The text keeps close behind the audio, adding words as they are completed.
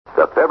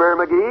Fibber,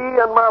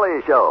 MCGee, and Molly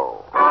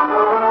Show.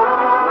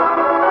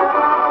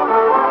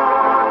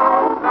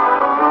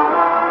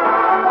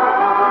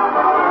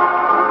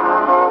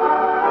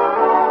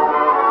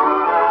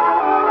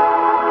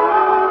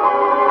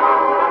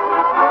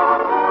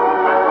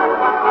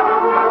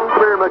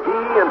 Fibber,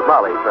 MCGee, and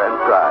Molly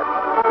transcribed.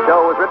 The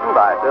show was written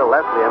by Phil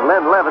Leslie and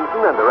Len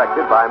Levinson and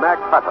directed by Max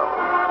Hutto.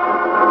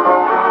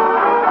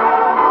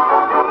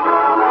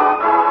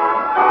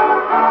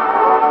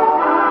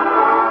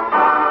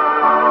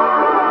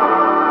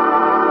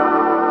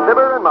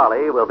 Fibber and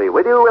Molly will be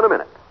with you in a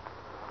minute.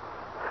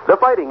 The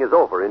fighting is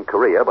over in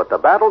Korea, but the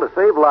battle to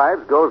save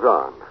lives goes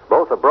on,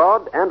 both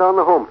abroad and on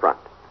the home front.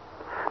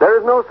 There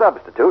is no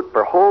substitute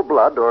for whole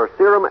blood or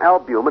serum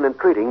albumin in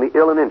treating the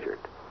ill and injured,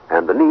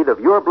 and the need of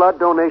your blood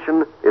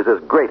donation is as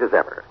great as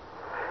ever.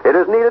 It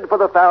is needed for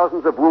the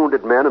thousands of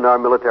wounded men in our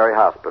military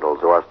hospitals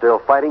who are still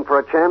fighting for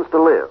a chance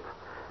to live,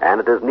 and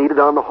it is needed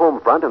on the home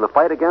front in the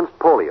fight against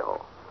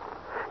polio.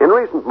 In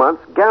recent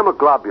months, gamma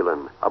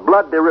globulin, a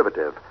blood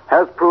derivative,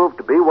 has proved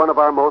to be one of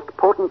our most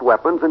potent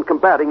weapons in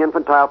combating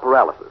infantile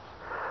paralysis.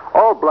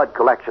 All blood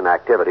collection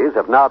activities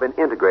have now been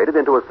integrated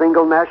into a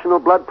single national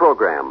blood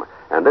program,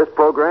 and this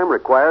program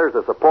requires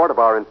the support of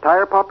our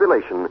entire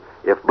population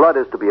if blood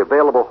is to be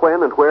available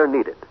when and where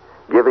needed.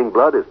 Giving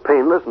blood is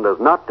painless and does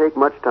not take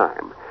much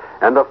time,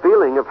 and the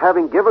feeling of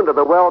having given to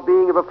the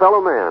well-being of a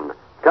fellow man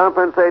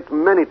compensates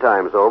many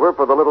times over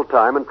for the little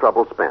time and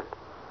trouble spent.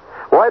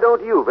 Why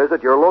don't you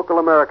visit your local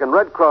American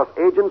Red Cross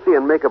agency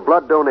and make a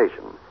blood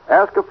donation?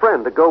 Ask a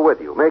friend to go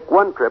with you. Make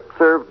one trip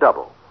serve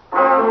double.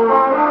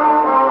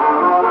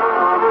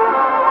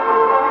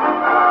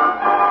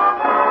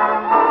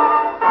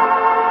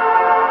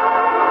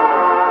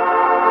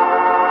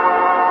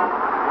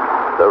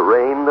 The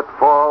rain that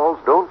falls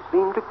don't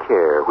seem to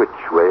care which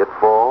way it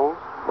falls,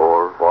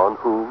 or on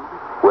who,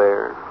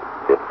 where.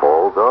 It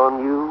falls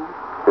on you,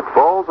 it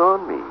falls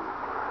on me,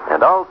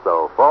 and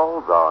also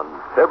falls on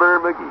Fibber,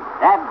 MCGee.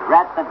 That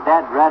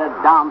ratted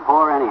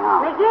downpour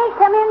anyhow. MCGee,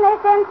 come in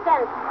this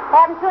instant.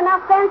 Haven't you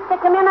enough sense to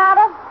come in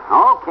out of?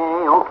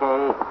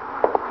 Okay.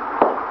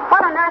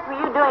 What on earth were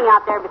you doing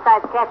out there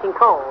besides catching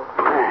cold?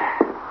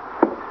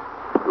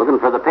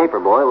 Looking for the paper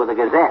boy with the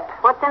Gazette.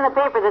 What's in the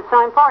paper that's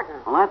so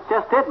important? Well, that's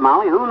just it,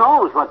 Molly. Who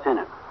knows what's in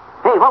it?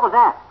 Hey, what was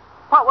that?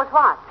 What was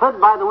what? Slid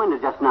by the window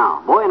just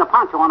now. Boy in a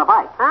poncho on a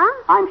bike. Huh?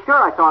 I'm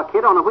sure I saw a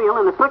kid on a wheel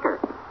in the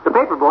slicker. The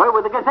paper boy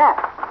with the Gazette.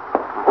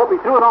 I hope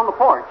he threw it on the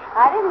porch.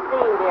 I didn't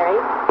see him,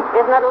 dearie.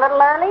 Isn't it a little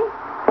early?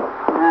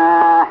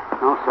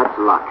 No such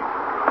luck.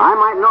 I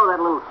might know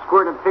that little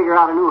squirt would figure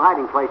out a new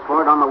hiding place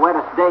for it on the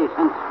wettest day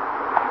since...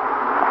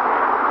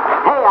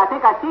 Hey, I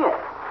think I see it.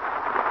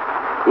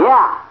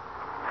 Yeah.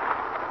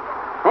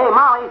 Hey,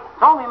 Molly,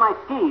 throw me my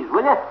skis,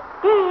 will you?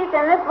 Skis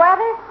in this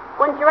weather?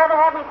 Wouldn't you rather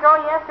have me throw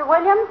you Esther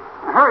Williams?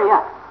 Hurry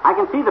up. I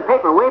can see the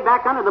paper way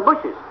back under the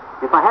bushes.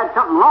 If I had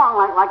something long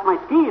like my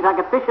skis, I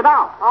could fish it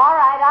out. All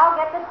right, I'll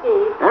get the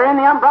skis. They're in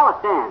the umbrella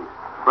stand,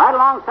 right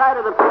alongside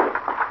of the...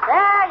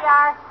 There you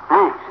are.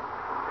 Thanks.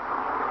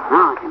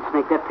 Now I can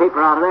snake that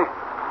paper out of there.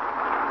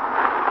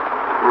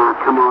 Now,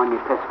 come on, you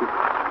pesky.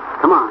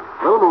 Come on.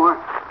 A little more.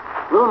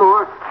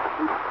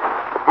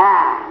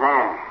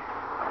 There.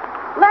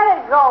 Let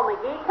it go,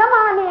 MCGee. Come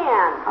on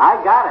in. I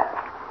got it.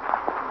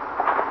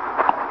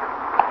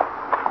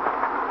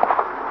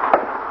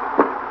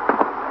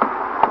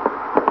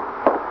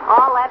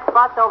 All that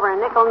fuss over a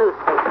nickel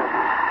newspaper.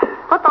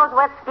 Put those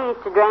wet skis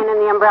to drain in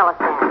the umbrella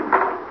stand.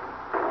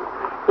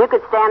 You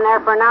could stand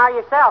there for an hour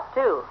yourself,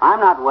 too. I'm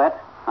not wet.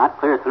 Not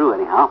clear through,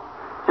 anyhow.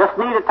 Just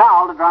need a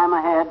towel to dry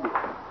my head.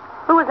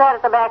 Who was that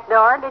at the back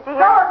door? Did you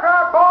hear?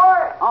 Sauerkraut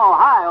boy! Oh,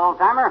 hi,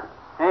 old-timer.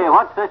 Hey,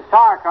 what's this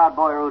sauerkraut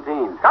boy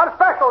routine? Got a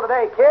special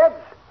today, kids.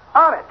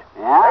 On it.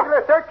 Yeah?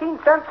 Regular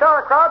 13-cent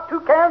sauerkraut,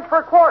 2 cans for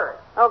a quarter.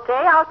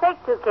 Okay, I'll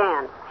take 2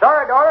 cans.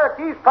 Sorry, daughter, at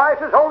these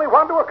prices, only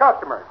one to a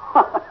customer.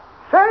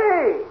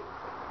 Say,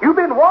 you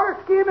been water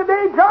skiing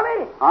today,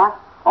 Johnny? Huh?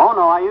 Oh,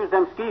 no, I use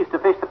them skis to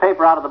fish the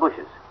paper out of the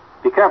bushes.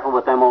 Be careful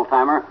with them,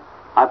 old-timer.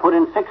 I put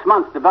in 6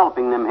 months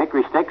developing them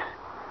hickory sticks.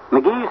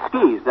 McGee's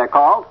skis, they're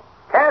called.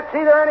 Can't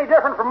see they're any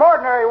different from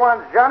ordinary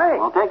ones, Johnny.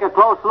 Well, take a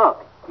close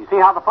look. You see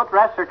how the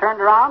footrests are turned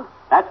around?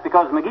 That's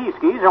because McGee's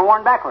skis are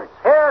worn backwards.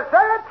 Is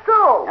that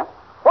so? Yep.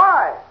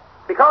 Why?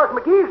 Because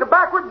McGee's a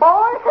backward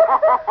boy?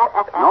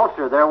 No,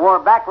 sir, they're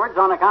worn backwards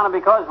on account of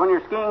because when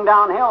you're skiing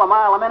downhill a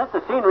mile a minute,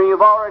 the scenery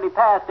you've already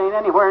passed ain't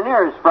anywhere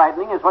near as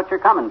frightening as what you're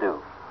coming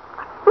to.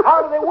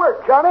 How do they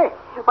work, Johnny?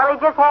 Well, he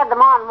just had them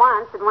on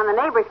once, and when the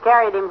neighbors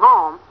carried him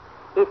home,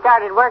 he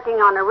started working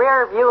on a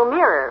rear view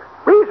mirror.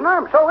 Reason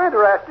I'm so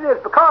interested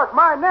is because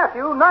my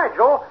nephew,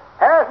 Nigel,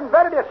 has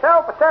invented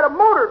himself a set of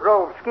motor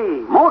drove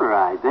skis.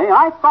 Motorized, eh?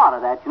 I thought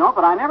of that, you know,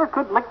 but I never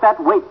could lick that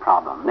weight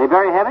problem. They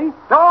very heavy?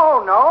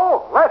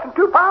 No. Less than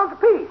 2 pounds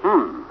apiece.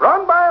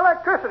 Run by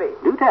electricity.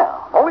 Do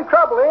tell. Only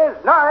trouble is,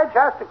 Nige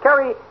has to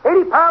carry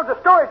 80 pounds of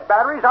storage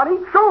batteries on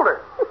each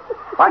shoulder.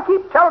 I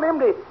keep telling him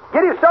to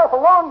get himself a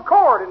long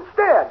cord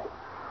instead.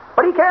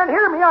 But he can't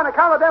hear me on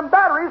account of them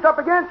batteries up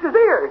against his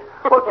ears.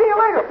 Well, see you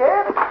later,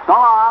 kid. So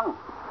long.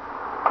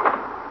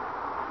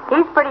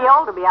 He's pretty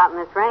old to be out in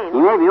this rain.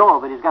 He may be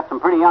old, but he's got some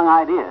pretty young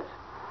ideas.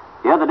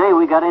 The other day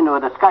we got into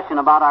a discussion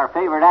about our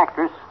favorite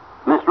actress,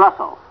 Miss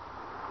Russell.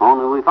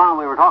 Only we found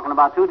we were talking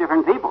about two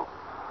different people.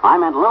 I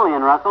meant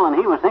Lillian Russell, and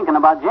he was thinking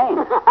about Jane.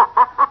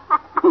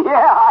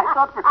 Yeah, I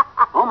thought...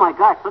 Oh, my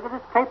gosh, look at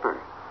this paper.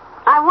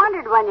 I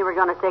wondered when you were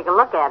going to take a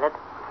look at it.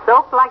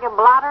 Soaked like a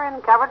blotter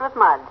and covered with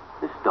mud.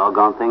 This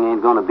doggone thing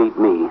ain't going to beat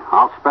me.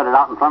 I'll spread it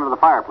out in front of the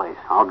fireplace.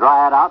 I'll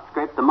dry it out,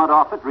 scrape the mud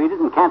off it, read it,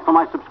 and cancel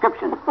my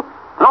subscription.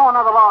 Throw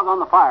another log on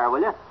the fire, will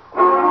you?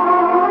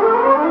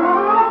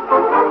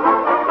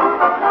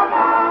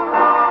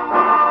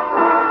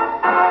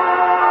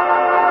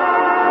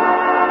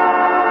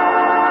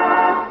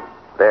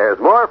 There's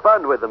more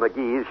fun with the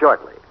MCGees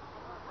shortly.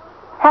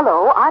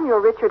 Hello, I'm your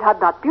Richard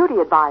Hudnut beauty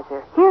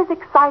advisor. Here's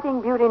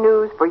exciting beauty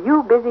news for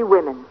you busy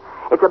women.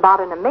 It's about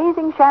an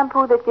amazing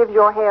shampoo that gives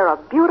your hair a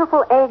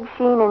beautiful egg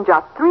sheen in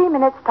just 3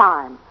 minutes'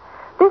 time.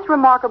 This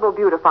remarkable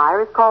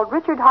beautifier is called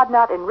Richard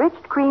Hudnut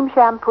Enriched Cream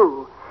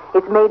Shampoo.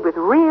 It's made with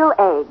real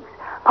eggs,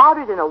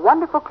 powdered in a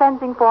wonderful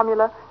cleansing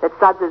formula that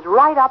suds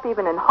right up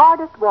even in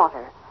hardest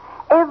water.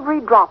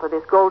 Every drop of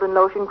this golden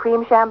lotion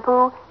cream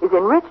shampoo is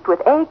enriched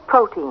with egg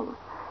protein.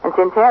 And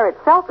since hair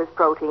itself is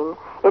protein,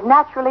 it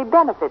naturally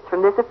benefits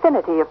from this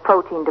affinity of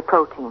protein to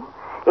protein.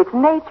 It's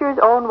nature's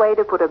own way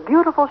to put a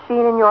beautiful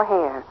sheen in your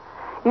hair.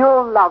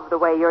 You'll love the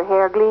way your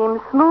hair gleams,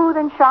 smooth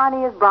and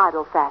shiny as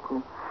bridal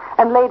satin.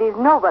 And ladies,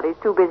 nobody's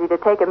too busy to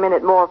take a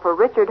minute more for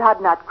Richard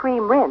Hudnut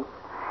Cream Rinse.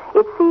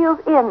 It seals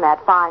in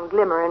that fine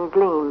glimmer and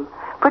gleam,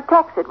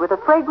 protects it with a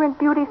fragrant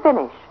beauty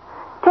finish.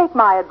 Take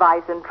my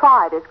advice and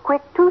try this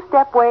quick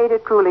two-step way to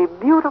truly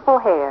beautiful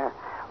hair.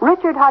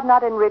 Richard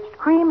Hudnut Enriched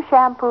Cream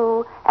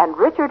Shampoo and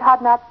Richard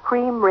Hudnut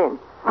Cream Rinse.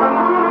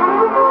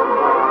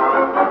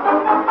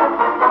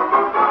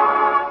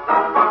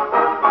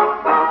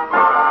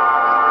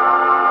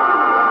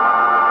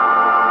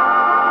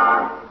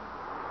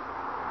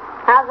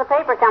 How's the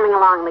paper coming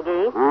along,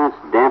 McGee?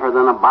 It's damper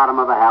than the bottom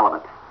of a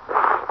halibut.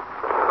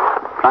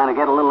 Trying to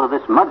get a little of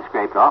this mud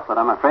scraped off, but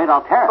I'm afraid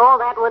I'll tear it. Oh,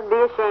 that would be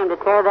a shame to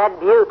tear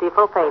that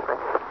beautiful paper.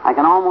 I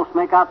can almost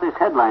make out this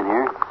headline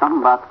here.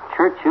 Something about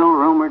Churchill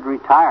rumored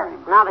retiring.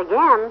 Not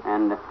again.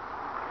 And,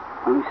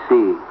 let me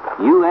see.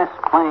 U.S.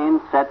 plane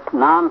sets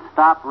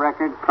non-stop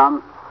record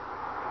from...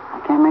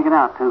 I can't make it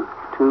out.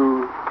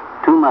 Too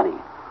muddy.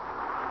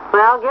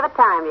 Well, give it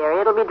time, dear.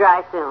 It'll be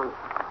dry soon.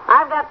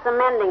 I've got some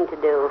mending to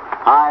do.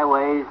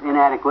 Highways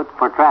inadequate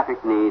for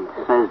traffic needs,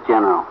 says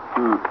General.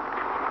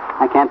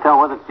 I can't tell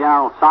whether it's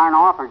General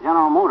Sarnoff or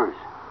General Motors.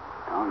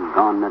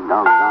 Doggone the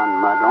doggone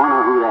mud. I don't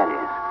know who that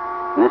is.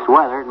 In this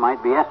weather, it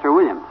might be Esther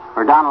Williams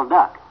or Donald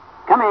Duck.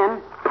 Come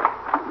in.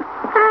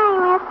 Hi,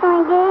 Mr.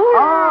 McGee.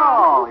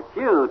 Oh, it's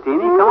you,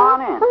 Teeny. Come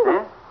on in,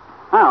 sis.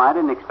 Oh, I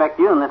didn't expect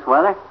you in this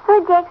weather.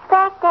 Who'd you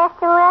expect,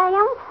 Esther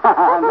Williams? No,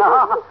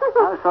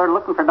 I was sort of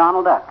looking for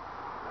Donald Duck.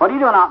 What are you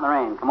doing out in the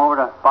rain? Come over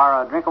to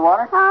borrow a drink of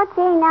water? Oh,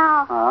 gee,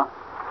 no. Oh.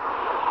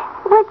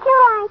 Would you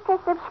like to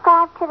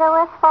subscribe to the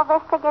Wistful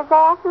Vista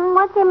Gazette?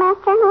 Would you,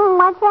 mister?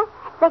 Would you?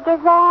 The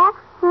Gazette?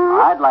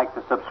 I'd like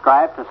to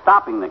subscribe to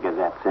Stopping the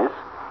Gazette, sis.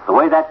 The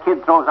way that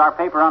kid throws our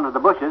paper under the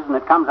bushes and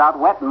it comes out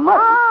wet and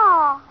muddy.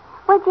 Oh,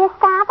 would you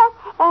stop it?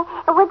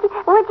 Would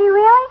you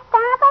really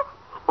stop it?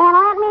 And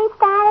let me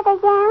start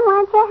it again,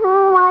 would you?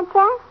 Would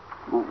you?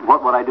 What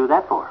would I do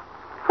that for?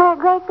 For a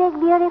great big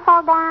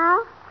beautiful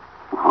doll?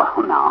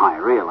 Well, now, I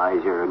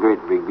realize you're a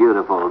great big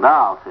beautiful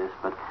doll, sis,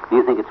 but do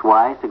you think it's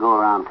wise to go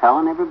around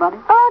telling everybody?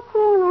 Oh,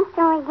 gee,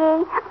 Mr.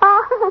 McGee.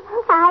 Oh,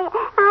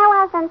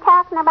 I wasn't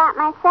talking about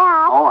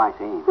myself. Oh, I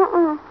see.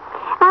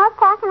 I was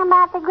talking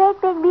about the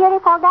great big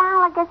beautiful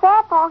doll the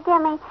Gazette will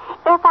give me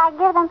if I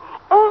give them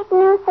 8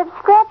 new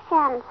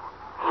subscriptions.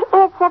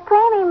 It's a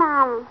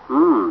premium.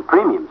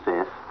 Premium,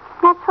 sis.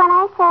 That's what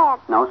I said.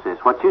 No, sis,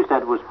 what you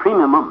said was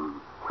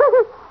premium.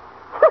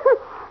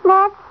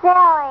 That's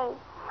silly.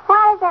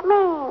 What does it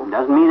mean? It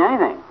doesn't mean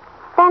anything.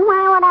 Then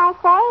why would I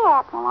say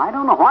it? Well, I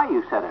don't know why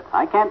you said it.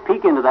 I can't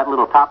peek into that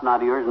little top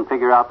knot of yours and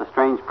figure out the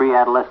strange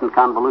pre-adolescent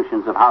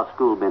convolutions of how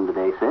school been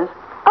today, sis.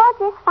 Oh,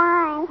 just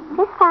fine.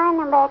 Just fine,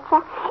 I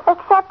betcha.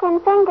 Except in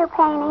finger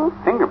painting.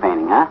 Finger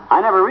painting, huh? I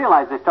never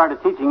realized they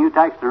started teaching you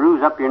types to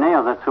ruse up your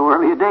nails at so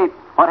early a date.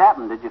 What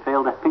happened? Did you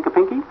fail to pink a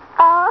pinky?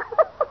 Oh.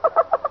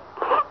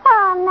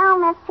 Oh, no,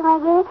 Mr.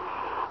 McGee.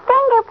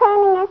 Finger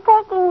painting is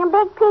taking a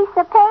big piece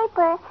of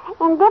paper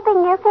and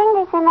dipping your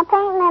fingers in the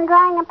paint and then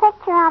drawing a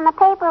picture on the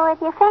paper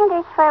with your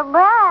fingers for a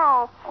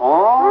brush.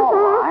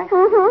 Oh, I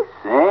see.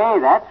 Say,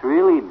 that's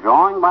really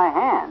drawing by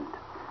hand.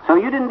 So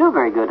you didn't do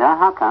very good, huh?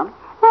 How come?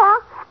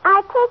 Well,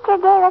 our teacher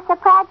gave us a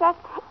project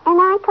and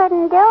I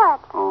couldn't do it.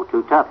 Oh,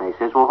 too tough, they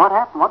says. Well, what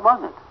happened? What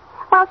was it?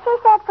 Well, she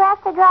said for us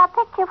to draw a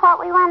picture of what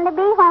we wanted to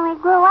be when we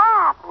grew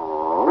up.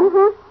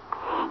 Oh?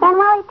 And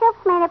Willie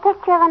Toops made a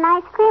picture of an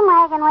ice cream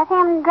wagon with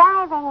him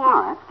driving it.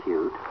 Oh, that's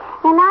cute.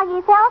 And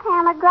Augie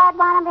Feldhammer drawed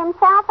one of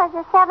himself as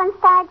a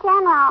 7-star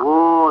general.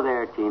 Oh,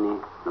 there, Teeny.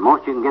 The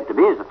most you can get to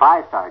be is a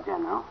 5-star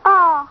general.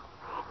 Oh.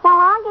 Well,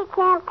 Augie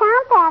can't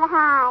count that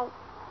high.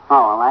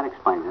 Oh, well, that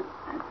explains it.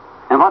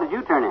 And what did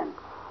you turn in?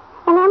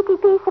 An empty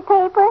piece of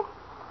paper.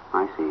 I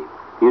I see.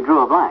 You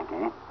drew a blank,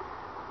 eh?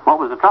 What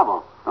was the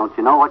trouble? Don't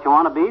you know what you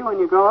want to be when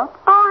you grow up?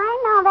 Oh, I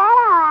know that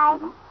all right.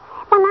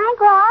 When I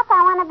grow up,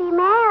 I want to be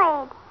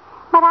married.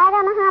 But I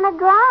don't know how to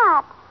draw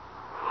it.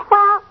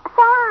 Well, so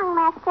long,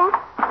 mister.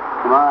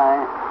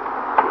 Goodbye.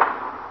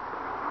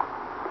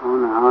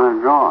 Don't know how to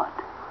draw it.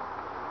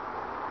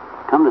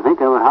 Come to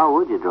think of it, how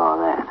would you draw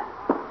that?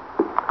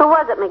 Who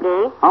was it,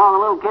 McGee? Oh, the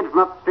little kid from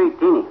up the street,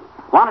 Teeny.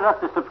 Wanted us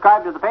to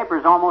subscribe to the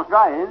paper's almost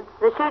dry, isn't it?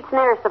 The sheets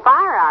nearest the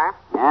fire are.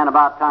 And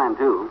about time,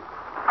 too.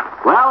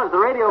 Well, as the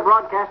radio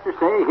broadcasters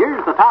say,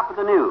 here's the top of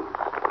the news.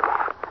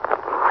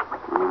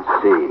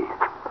 Let's see.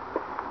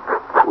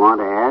 Want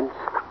ads?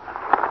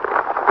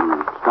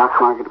 Stock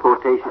market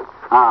quotation.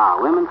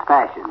 Women's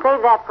fashion.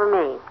 Save that for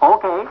me.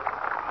 Okay.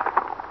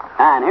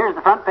 And here's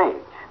the front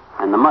page.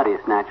 And the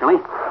muddiest, naturally.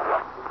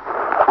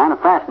 Kind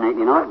of fascinating,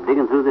 you know,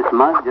 digging through this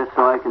mud just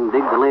so I can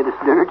dig the latest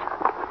dirt.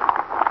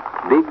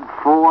 Big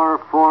 4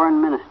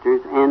 foreign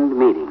ministers end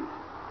meeting.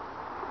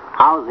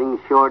 Housing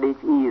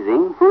shortage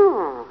easing,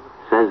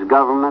 says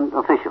government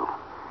official.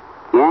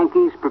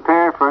 Yankees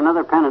prepare for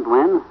another pennant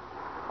win.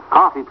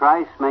 Coffee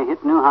price may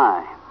hit new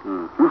high.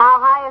 Mm-hmm. How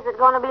high is it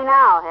going to be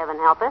now, heaven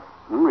help us?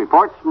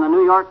 Reports from the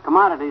New York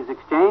Commodities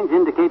Exchange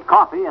indicate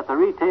coffee at the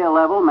retail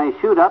level may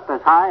shoot up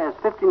as high as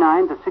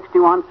 59 to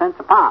 61 cents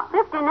a pound.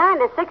 59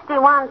 to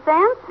 61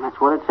 cents? That's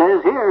what it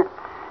says here.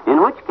 In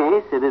which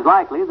case, it is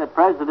likely that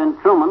President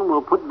Truman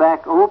will put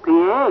back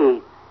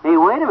OPA. Hey,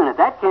 wait a minute.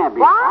 That can't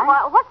be right.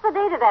 What? What's the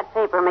date of that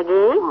paper,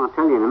 McGee? Oh, I'll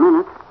tell you in a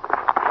minute.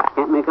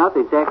 Can't make out the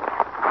exact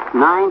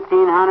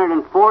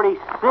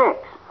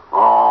 1946.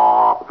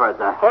 Oh, for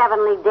the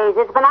Heavenly days.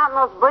 It's been out in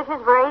those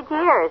bushes for 8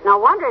 years. No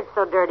wonder it's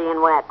so dirty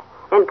and wet.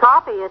 And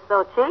coffee is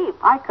so cheap.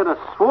 I could have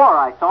swore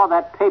I saw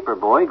that paper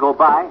boy go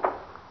by.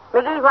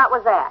 McGee, what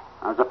was that?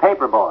 It was a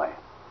paper boy.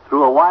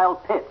 Threw a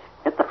wild pitch.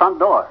 Hit the front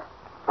door.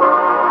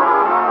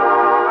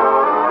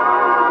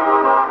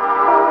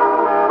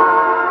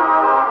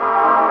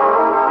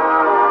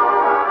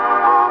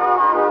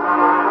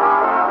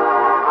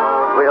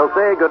 We'll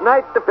say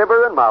goodnight to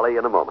Fibber and Molly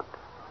in a moment.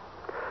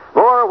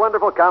 More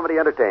wonderful comedy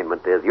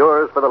entertainment is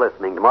yours for the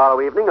listening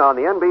tomorrow evening on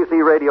the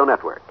NBC Radio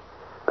Network.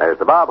 There's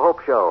the Bob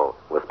Hope Show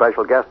with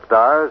special guest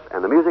stars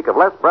and the music of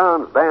Les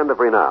Brown's Band of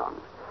Renown.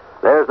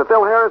 There's the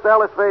Phil Harris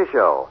Alice Faye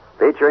Show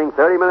featuring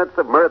 30 minutes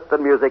of mirth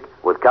and music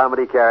with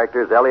comedy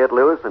characters Elliot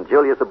Lewis and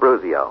Julius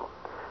Abruzio.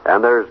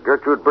 And there's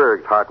Gertrude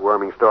Berg's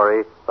heartwarming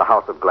story, The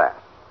House of Glass.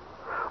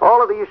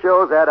 All of these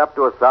shows add up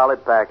to a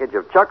solid package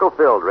of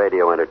chuckle-filled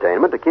radio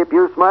entertainment to keep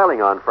you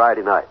smiling on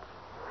Friday nights.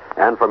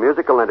 And for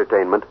musical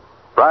entertainment,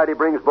 Friday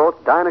brings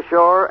both Dinah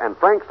Shore and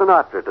Frank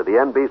Sinatra to the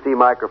NBC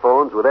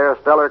microphones with their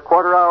stellar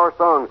quarter-hour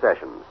song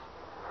sessions.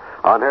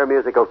 On her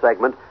musical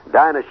segment,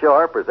 Dinah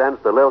Shore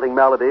presents the lilting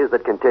melodies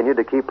that continue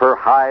to keep her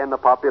high in the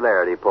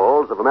popularity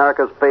polls of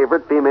America's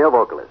favorite female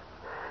vocalists.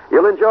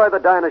 You'll enjoy the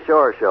Dinah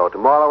Shore Show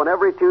tomorrow and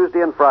every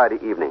Tuesday and Friday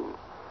evening.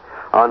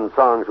 On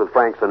Songs with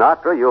Frank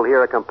Sinatra, you'll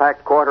hear a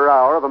compact quarter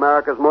hour of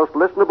America's most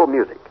listenable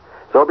music.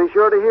 So be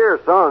sure to hear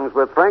Songs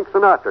with Frank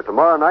Sinatra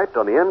tomorrow night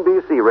on the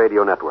NBC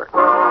Radio Network.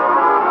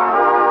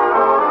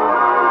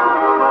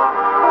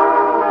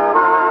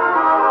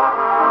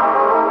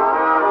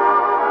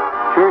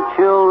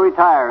 Churchill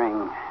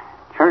retiring.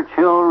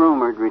 Churchill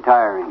rumored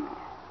retiring.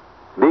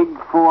 Big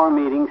 4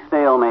 meeting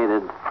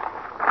stalemated.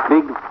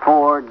 Big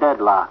 4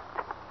 deadlocked.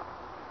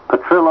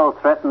 Petrillo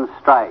threatens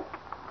strike.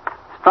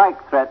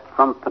 Strike threat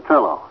from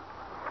Petrillo.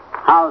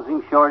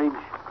 Housing shortage.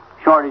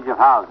 Shortage of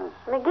houses.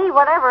 McGee,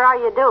 whatever are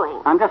you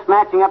doing? I'm just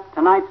matching up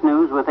tonight's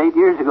news with 8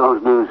 years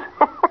ago's news.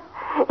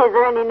 Is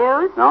there any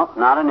news? No,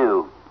 not a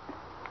new.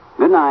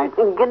 Good night.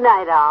 Good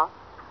night, all.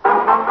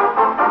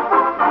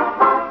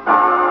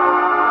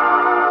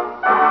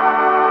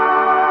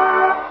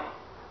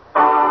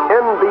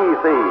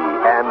 NBC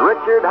and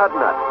Richard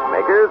Hudnut,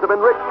 makers of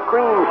enriched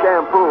cream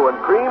shampoo and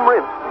cream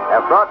rinse,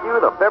 have brought you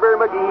the Fibber,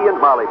 McGee, and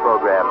Molly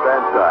program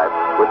transcribed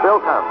with Bill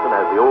Thompson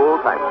as the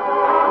old timer.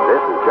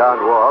 This is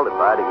John Wald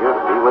inviting you to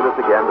be with us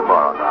again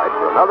tomorrow night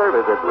for another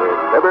visit with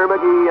Fibber,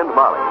 McGee, and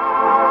Molly.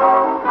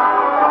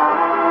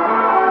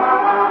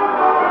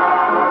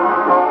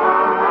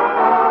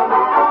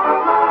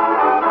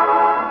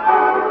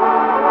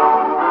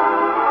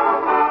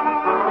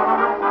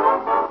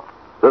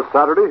 This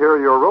Saturday, hear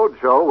your road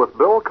show with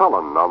Bill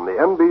Cullen on the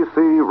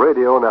NBC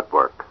Radio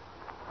Network.